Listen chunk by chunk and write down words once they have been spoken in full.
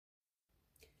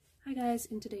Hi guys,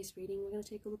 in today's reading we're going to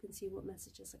take a look and see what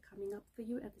messages are coming up for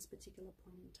you at this particular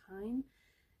point in time.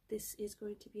 This is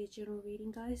going to be a general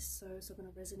reading, guys, so it's not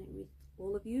going to resonate with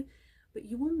all of you, but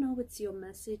you will know it's your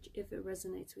message if it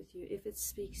resonates with you, if it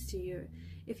speaks to you.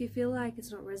 If you feel like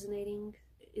it's not resonating,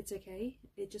 it's okay.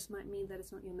 It just might mean that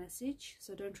it's not your message,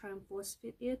 so don't try and force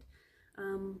fit it.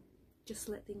 Just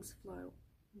let things flow,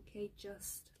 okay?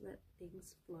 Just let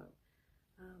things flow.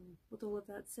 With all of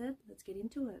that said, let's get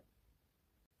into it.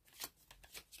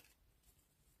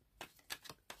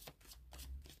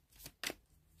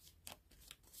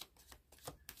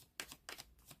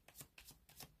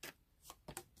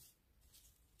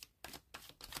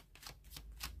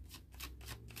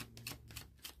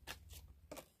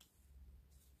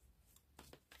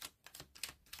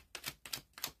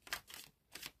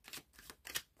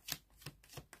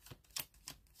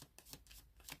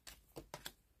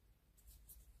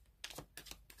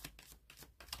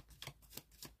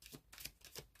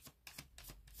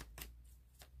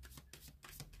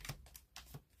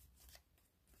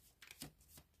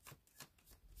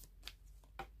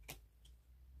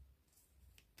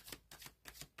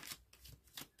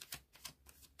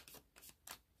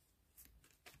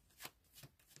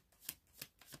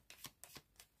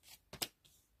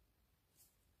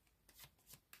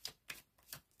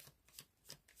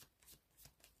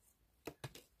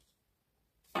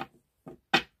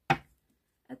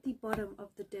 At the bottom of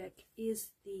the deck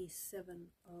is the Seven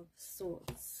of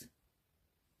Swords.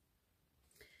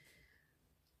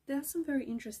 There are some very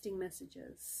interesting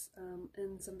messages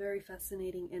and some very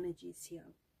fascinating energies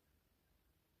here.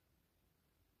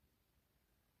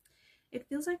 It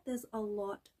feels like there's a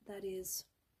lot that is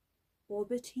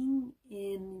orbiting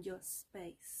in your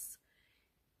space.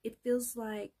 It feels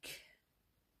like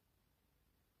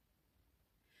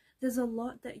there's a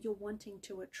lot that you're wanting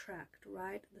to attract,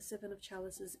 right? The Seven of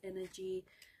Chalices energy,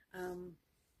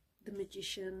 the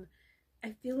Magician.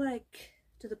 I feel like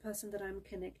to the person that I'm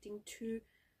connecting to,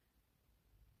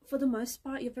 for the most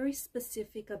part, you're very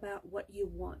specific about what you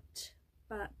want,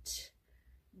 but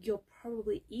you're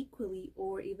probably equally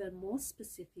or even more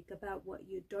specific about what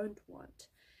you don't want.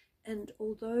 And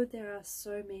although there are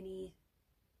so many,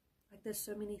 there's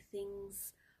so many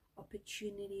things,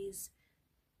 opportunities,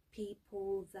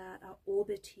 people that are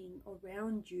orbiting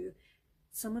around you,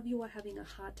 some of you are having a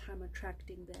hard time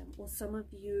attracting them, or some of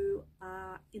you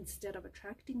are, instead of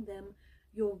attracting them,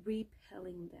 you're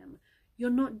repelling them. You're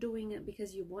not doing it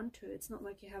because you want to. It's not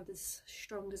like you have this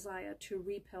strong desire to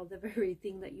repel the very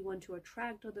thing that you want to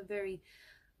attract, or the very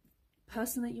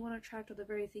person that you want to attract, or the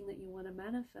very thing that you want to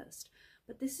manifest.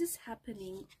 But this is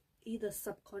happening either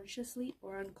subconsciously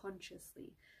or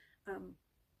unconsciously.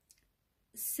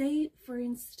 Say, for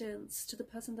instance, to the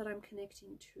person that I'm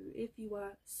connecting to, if you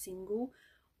are single,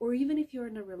 or even if you're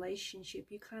in a relationship,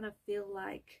 you kind of feel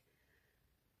like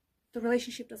the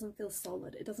relationship doesn't feel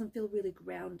solid. It doesn't feel really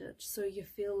grounded. So you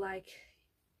feel like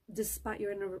despite you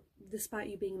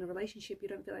being in a relationship, you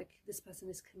don't feel like this person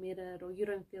is committed, or you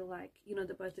don't feel like, you know,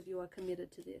 that both of you are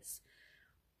committed to this.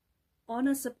 On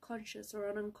a subconscious or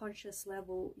an unconscious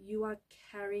level, you are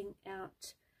carrying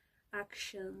out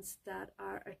actions that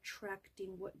are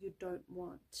attracting what you don't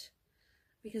want,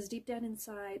 because deep down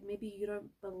inside, maybe you don't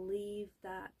believe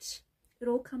that. It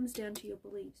all comes down to your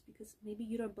beliefs, because maybe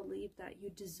you don't believe that you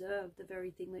deserve the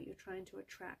very thing that you're trying to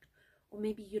attract, or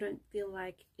maybe you don't feel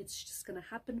like it's just going to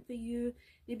happen for you.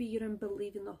 Maybe you don't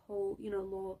believe in the whole, you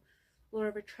know, law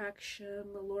of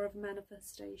attraction, the law of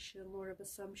manifestation, law of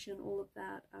assumption, all of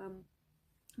that.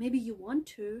 Maybe you want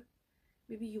to.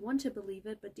 Maybe you want to believe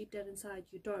it, but deep down inside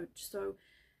you don't. So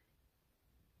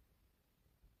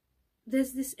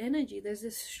there's this energy, there's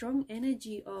this strong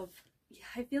energy of,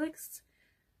 I feel like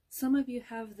some of you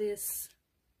have this,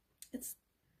 it's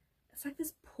like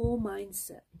this poor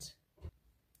mindset.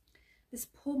 This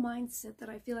poor mindset that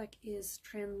I feel like is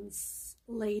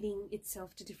translating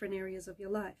itself to different areas of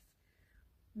your life.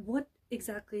 What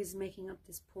exactly is making up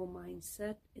this poor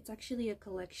mindset? It's actually a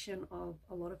collection of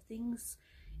a lot of things.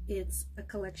 It's a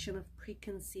collection of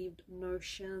preconceived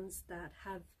notions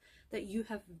that you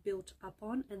have built up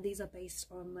on, and these are based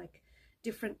on like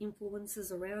different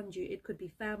influences around you. It could be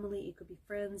family, it could be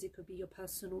friends, it could be your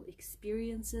personal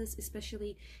experiences,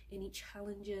 especially any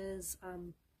challenges,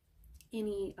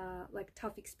 any like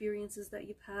tough experiences that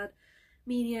you've had,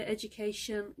 media,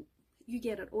 education, you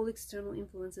get it, all external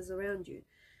influences around you.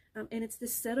 And it's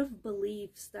this set of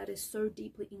beliefs that is so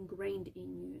deeply ingrained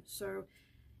in you. So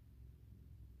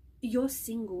you're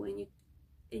single, and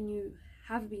you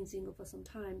have been single for some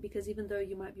time, because even though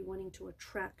you might be wanting to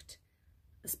attract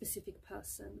a specific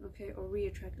person, okay, or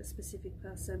re-attract a specific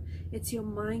person. It's your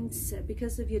mindset.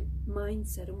 Because of your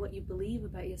mindset and what you believe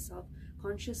about yourself,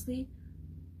 unconsciously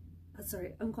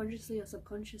or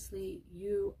subconsciously,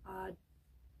 you are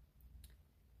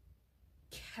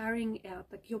carrying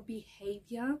out, like, your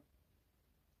behavior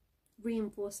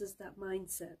reinforces that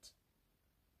mindset.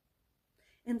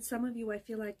 And some of you, I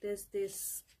feel like there's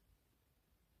this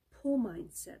poor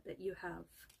mindset that you have.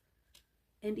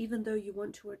 And even though you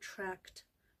want to attract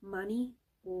money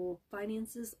or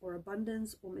finances or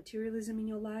abundance or materialism in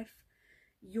your life,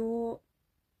 your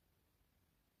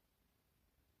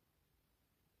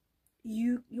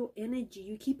energy,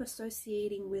 you keep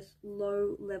associating with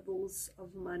low levels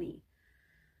of money.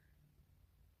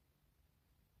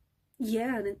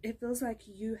 Yeah, and it feels like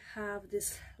you have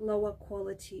this lower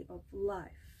quality of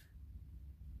life.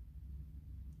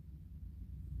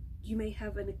 You may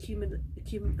have an accumulated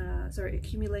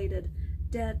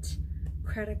debt,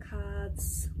 credit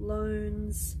cards,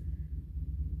 loans.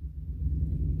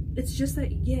 It's just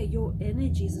that, yeah, your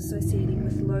energy is associating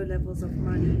with low levels of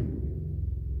money.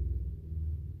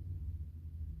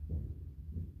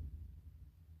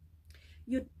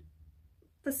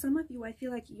 For some of you, I feel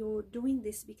like you're doing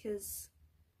this because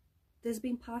there's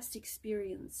been past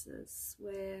experiences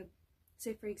where,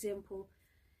 say for example,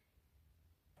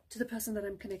 to the person that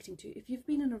I'm connecting to, if you've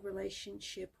been in a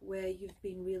relationship where you've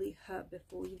been really hurt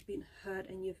before, you've been hurt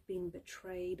and you've been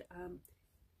betrayed,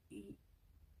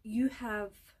 you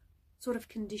have sort of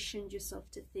conditioned yourself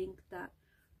to think that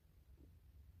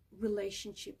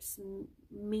relationships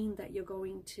mean that you're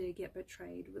going to get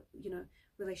betrayed. You know,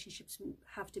 relationships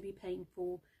have to be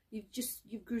painful. You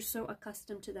grew so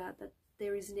accustomed to that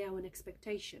there is now an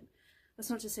expectation. That's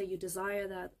not to say you desire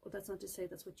that, or that's not to say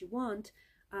that's what you want,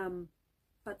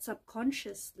 but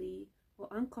subconsciously or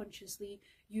unconsciously,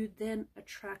 you then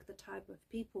attract the type of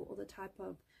people or the type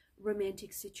of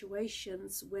romantic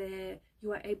situations where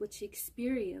you are able to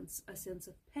experience a sense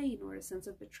of pain or a sense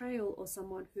of betrayal, or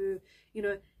someone who, you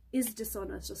know, is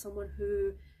dishonest, or someone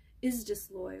who is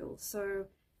disloyal. So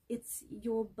it's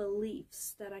your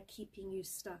beliefs that are keeping you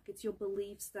stuck. It's your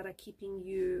beliefs that are keeping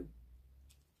you,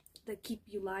 that keep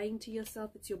you lying to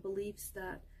yourself. It's your beliefs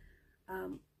that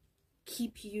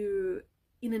keep you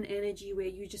in an energy where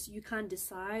you can't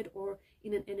decide, or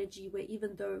in an energy where,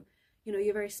 even though, you know,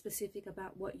 you're very specific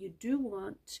about what you do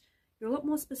want, you're a lot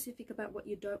more specific about what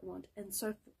you don't want. And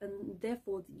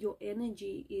therefore your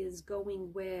energy is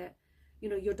going where, you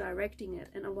know, you're directing it.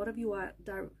 And a lot of you are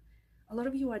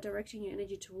directing your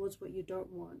energy towards what you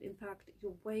don't want. In fact,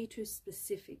 you're way too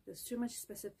specific. There's too much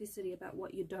specificity about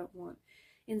what you don't want.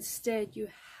 Instead, you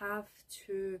have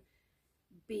to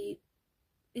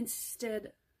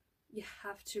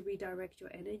redirect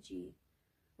your energy,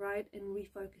 right? And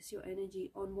refocus your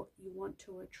energy on what you want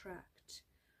to attract,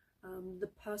 the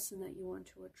person that you want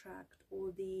to attract,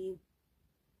 or the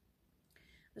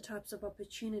types of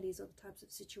opportunities or the types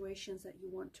of situations that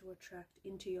you want to attract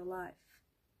into your life.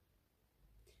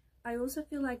 I also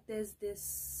feel like there's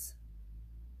this,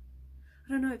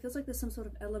 I don't know, it feels like there's some sort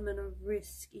of element of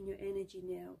risk in your energy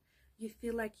now. You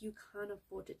feel like you can't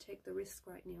afford to take the risk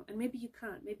right now. And maybe you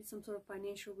can't. Maybe some sort of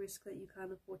financial risk that you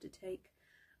can't afford to take.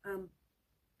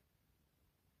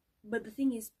 But the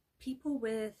thing is, people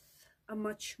with a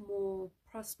much more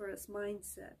prosperous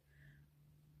mindset,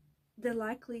 they're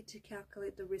likely to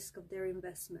calculate the risk of their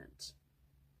investment.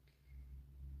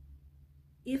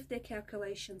 If their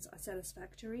calculations are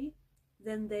satisfactory,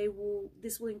 then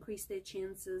this will increase their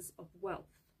chances of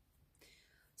wealth.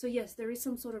 So yes, there is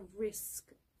some sort of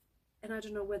risk, and I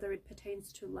don't know whether it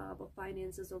pertains to love or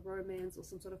finances or romance or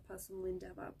some sort of personal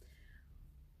endeavor,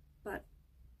 but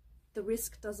the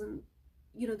risk doesn't,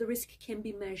 you know, the risk can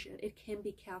be measured, it can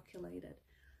be calculated,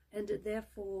 and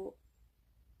therefore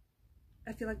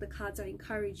I feel like the cards are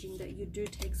encouraging that you do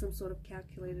take some sort of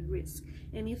calculated risk.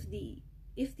 And if the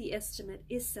estimate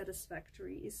is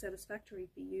satisfactory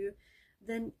for you,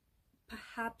 then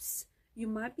perhaps you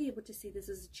might be able to see this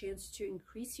as a chance to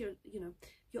increase your, you know,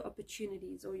 your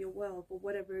opportunities or your wealth or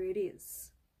whatever it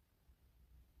is.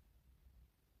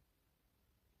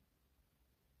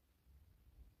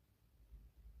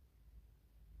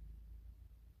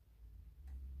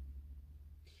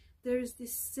 There is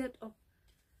this set of,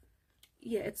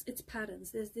 yeah, it's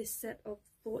patterns. There's this set of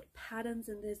thought patterns,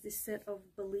 and there's this set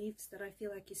of beliefs that I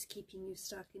feel like is keeping you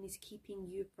stuck and is keeping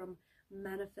you from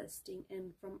manifesting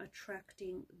and from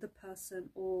attracting the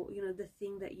person or, you know, the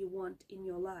thing that you want in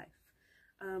your life.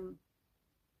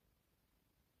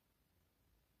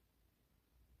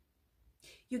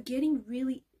 You're getting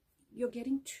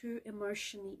too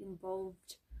emotionally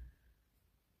involved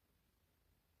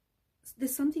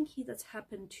there's something here that's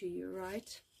happened to you,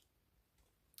 right?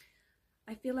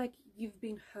 I feel like you've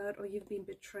been hurt or you've been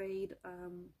betrayed,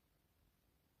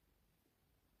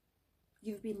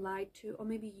 you've been lied to, or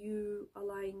maybe you are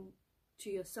lying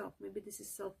to yourself. Maybe this is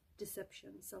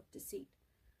self-deception, self-deceit.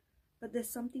 But there's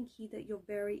something here that you're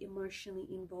very emotionally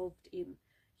involved in.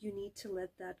 You need to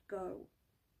let that go.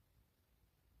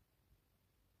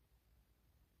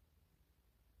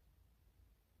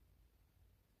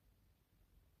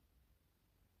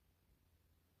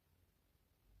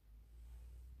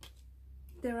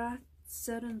 There are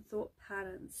certain thought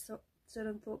patterns, or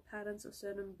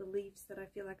certain beliefs that I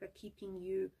feel like are keeping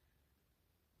you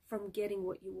from getting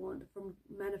what you want, from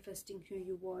manifesting who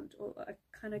you want, or are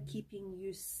kind of keeping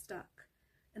you stuck.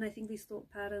 And I think these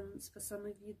thought patterns, for some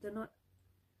of you, they're not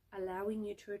allowing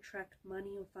you to attract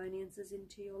money or finances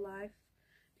into your life.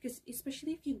 Because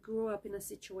especially if you grew up in a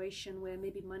situation where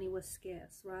maybe money was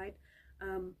scarce, right?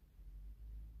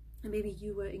 And maybe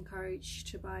you were encouraged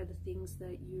to buy the things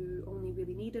that you only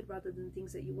really needed rather than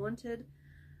things that you wanted.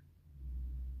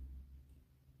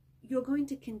 You're going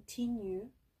to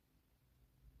continue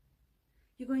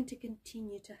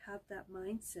to have that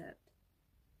mindset.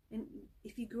 And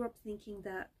if you grew up thinking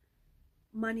that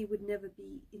money would never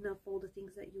be enough for all the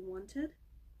things that you wanted,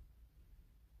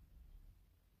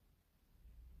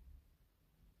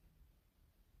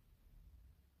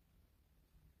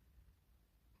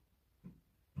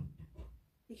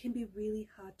 it can be really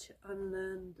hard to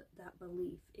unlearn that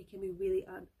belief. It can be really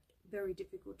very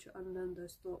difficult to unlearn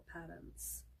those thought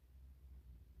patterns.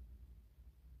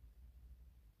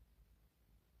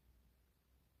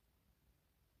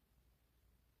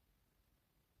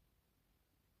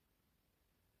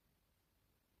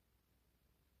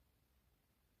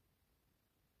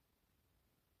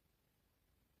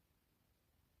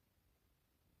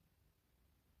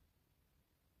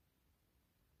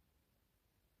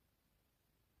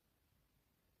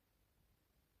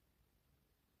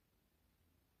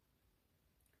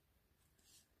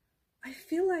 I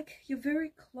feel like you're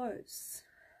very close.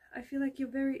 I feel like you're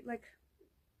very, like,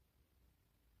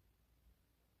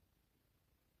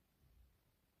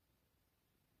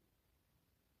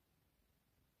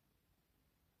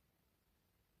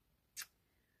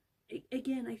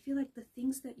 again, I feel like the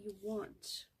things that you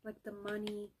want, like the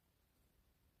money,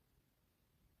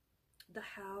 the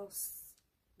house,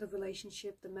 the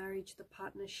relationship, the marriage, the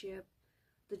partnership,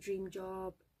 the dream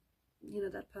job, you know,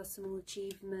 that personal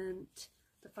achievement,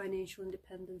 the financial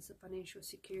independence, the financial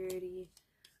security,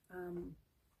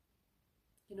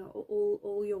 you know,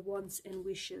 all your wants and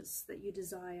wishes that you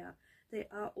desire, they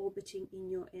are orbiting in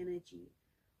your energy.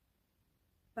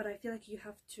 But I feel like you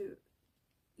have to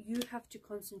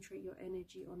concentrate your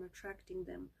energy on attracting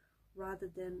them rather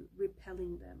than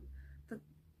repelling them.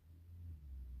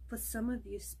 For some of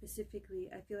you specifically,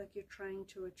 I feel like you're trying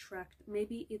to attract,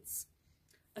 maybe it's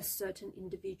a certain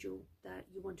individual that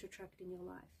you want to attract in your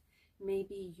life.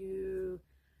 Maybe you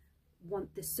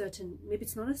want this certain, maybe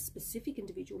it's not a specific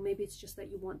individual, maybe it's just that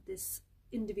you want this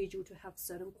individual to have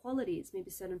certain qualities,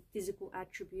 maybe certain physical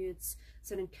attributes,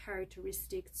 certain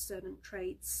characteristics, certain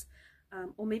traits,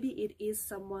 or maybe it is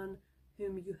someone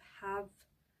whom you have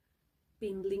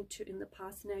been linked to in the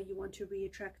past. Now you want to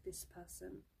re-attract this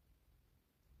person.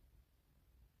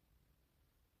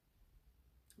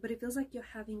 But it feels like you're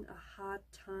having a hard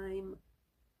time.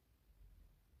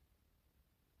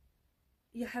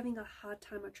 You're having a hard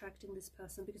time attracting this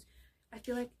person because I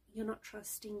feel like you're not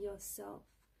trusting yourself.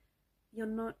 You're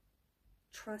not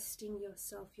trusting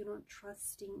yourself. You're not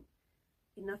trusting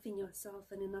enough in yourself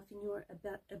and enough in your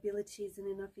abilities and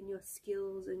enough in your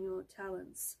skills and your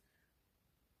talents.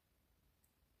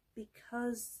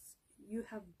 Because you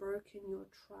have broken your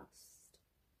trust.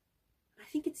 I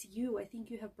think it's you. I think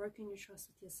you have broken your trust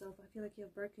with yourself. I feel like you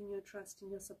have broken your trust in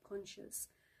your subconscious.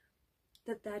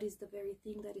 That is the very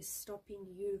thing that is stopping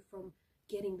you from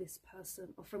getting this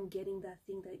person or from getting that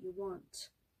thing that you want.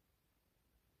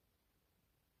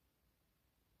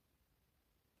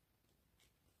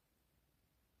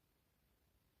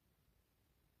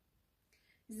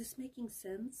 Is this making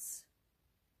sense?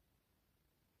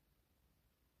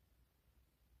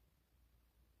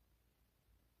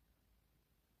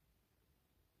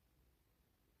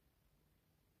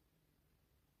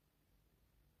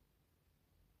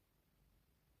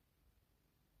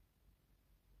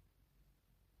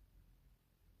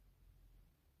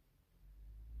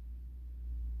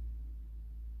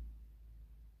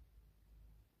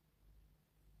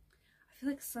 I feel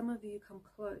like some of you come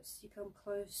close. You come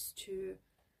close to,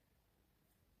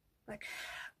 like,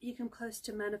 you come close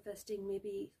to manifesting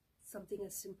maybe something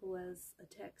as simple as a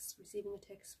text, receiving a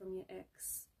text from your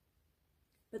ex.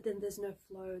 but then there's no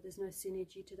flow, there's no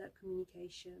synergy to that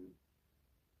communication.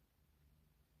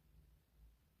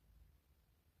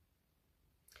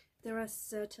 There are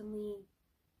certainly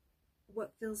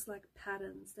what feels like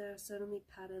patterns. There are certainly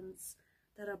patterns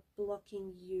that are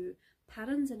blocking you,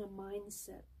 patterns in a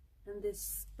mindset and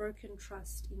this broken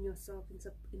trust in yourself,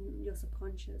 in your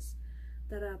subconscious,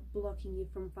 that are blocking you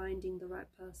from finding the right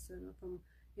person, or from,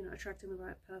 you know, attracting the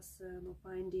right person, or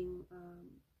finding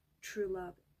true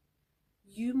love.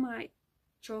 You might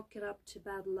chalk it up to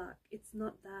bad luck. It's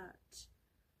not that.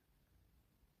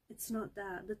 It's not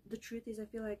that. The truth is, I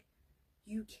feel like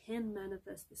you can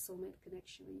manifest this soulmate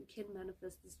connection, or you can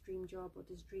manifest this dream job, or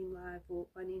this dream life, or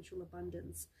financial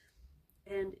abundance,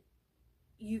 and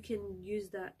you can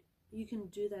use that. You can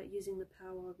do that using the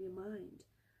power of your mind.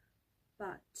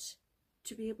 But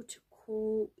to be able to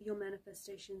call your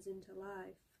manifestations into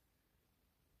life,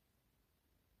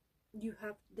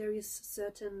 there is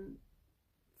certain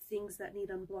things that need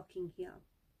unblocking here.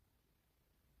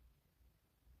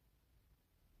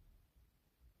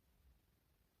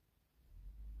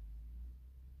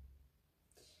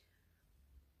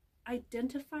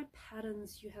 Identify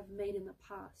patterns you have made in the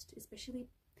past, especially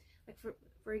like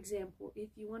for example, if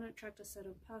you want to attract a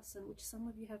certain person, which some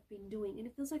of you have been doing, and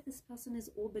it feels like this person is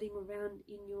orbiting around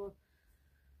in your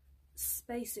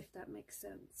space, if that makes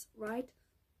sense, right?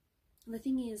 And the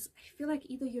thing is, I feel like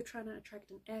either you're trying to attract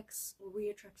an ex or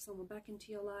re-attract someone back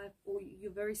into your life, or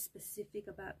you're very specific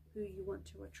about who you want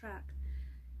to attract.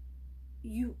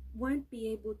 You won't be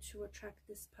able to attract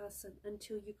this person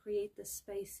until you create the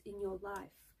space in your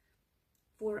life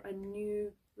for a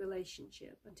new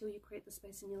relationship, until you create the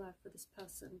space in your life for this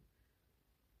person.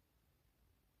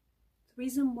 The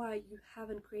reason why you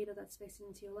haven't created that space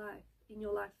into your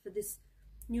life for this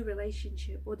new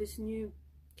relationship, or this new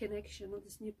connection, or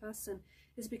this new person,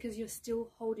 is because you're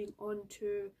still holding on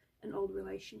to an old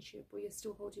relationship, or you're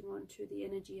still holding on to the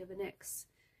energy of an ex.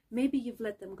 Maybe you've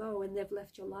let them go and they've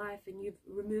left your life and you've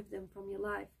removed them from your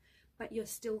life, but you're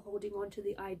still holding on to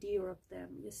the idea of them.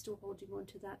 You're still holding on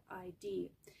to that idea.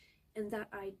 And that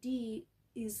idea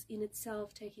is in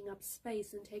itself taking up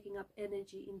space and taking up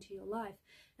energy into your life.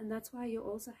 And that's why you're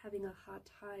also having a hard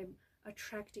time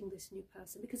attracting this new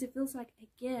person, because it feels like,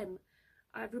 again,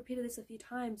 I've repeated this a few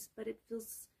times, but it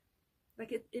feels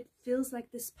like it feels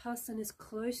like this person is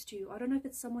close to you. I don't know if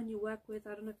it's someone you work with,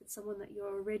 I don't know if it's someone that you're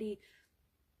already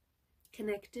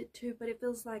connected to, but it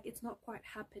feels like it's not quite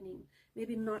happening.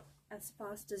 Maybe not as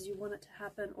fast as you want it to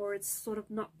happen, or it's sort of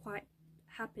not quite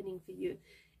happening for you.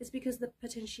 It's because the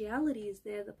potentiality is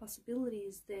there, the possibility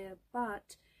is there,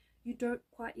 but you don't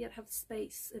quite yet have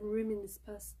space and room in this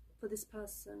for this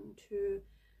person to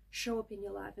show up in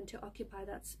your life and to occupy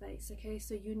that space. Okay,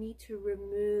 so you need to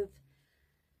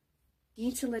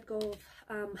let go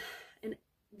of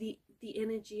the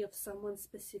energy of someone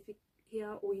specific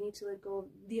here, or you need to let go of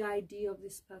the idea of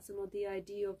this person or the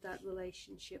idea of that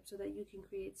relationship, so that you can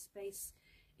create space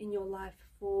in your life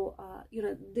for you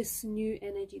know, this new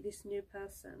energy, this new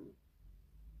person.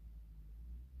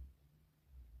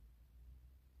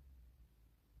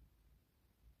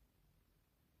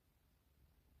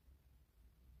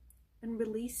 And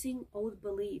releasing old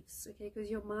beliefs, okay, because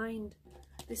your mind,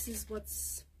 this is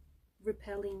what's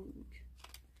repelling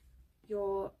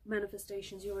your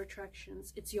manifestations, your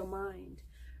attractions. It's your mind.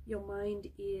 Your mind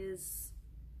is,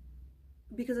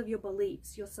 because of your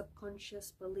beliefs, your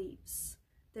subconscious beliefs,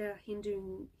 they're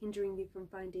hindering you from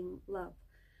finding love.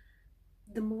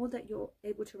 The more that you're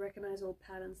able to recognize old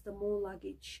patterns, the more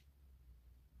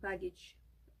baggage,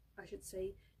 I should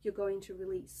say, you're going to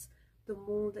release. The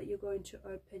more that you're going to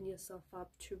open yourself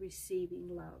up to receiving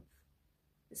love,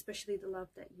 especially the love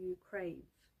that you crave.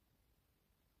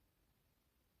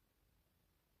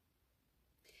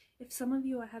 If some of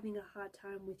you are having a hard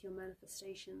time with your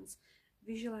manifestations,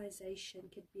 visualization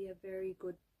could be a very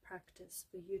good practice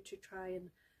for you to try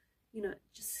and, you know,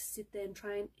 just sit there and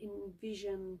try and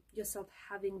envision yourself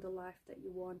having the life that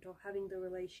you want, or having the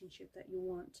relationship that you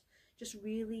want. Just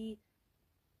really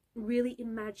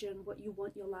imagine what you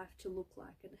want your life to look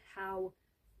like and how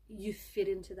you fit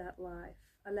into that life.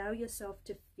 Allow yourself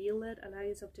to feel it. Allow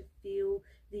yourself to feel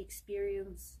the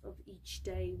experience of each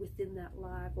day within that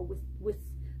life, or with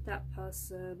that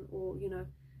person, or, you know,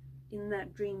 in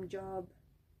that dream job.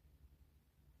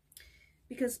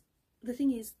 Because the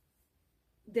thing is,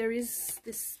 there is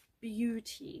this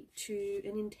beauty to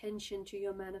an intention to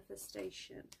your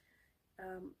manifestation.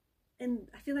 And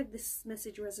I feel like this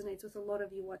message resonates with a lot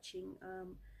of you watching.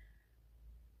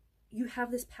 You have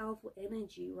this powerful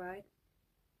energy, right?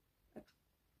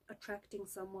 Attracting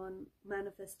someone,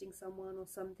 manifesting someone or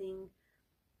something.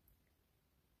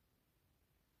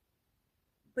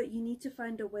 but you need to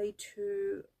find a way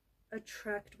to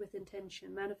attract with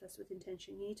intention, manifest with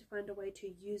intention. You need to find a way to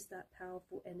use that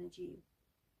powerful energy.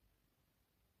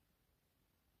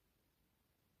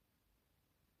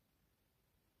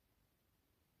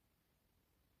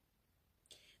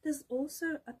 There's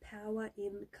also a power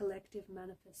in collective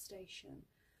manifestation.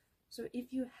 So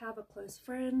if you have a close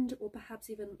friend, or perhaps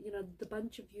even, you know, the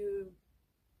bunch of you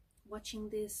watching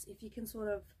this, if you can sort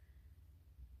of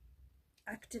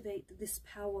activate this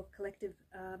power of collective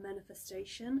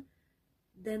manifestation,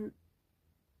 then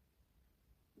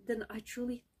I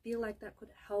truly feel like that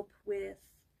could help with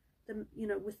the, you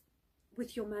know,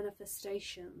 with your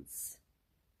manifestations,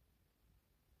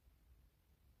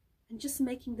 and just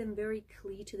making them very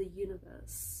clear to the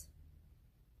universe.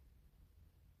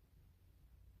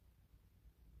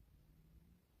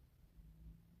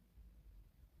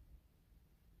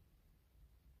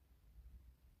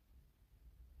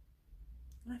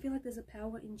 And I feel like there's a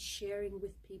power in sharing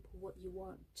with people what you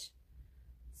want.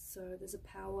 So there's a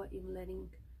power in letting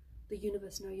the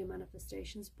universe know your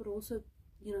manifestations, but also,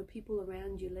 you know, people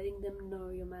around you, letting them know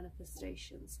your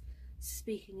manifestations,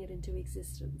 speaking it into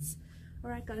existence.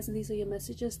 Alright guys, and these are your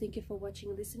messages. Thank you for watching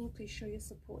and listening. Please show your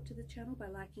support to the channel by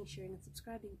liking, sharing and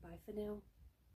subscribing. Bye for now.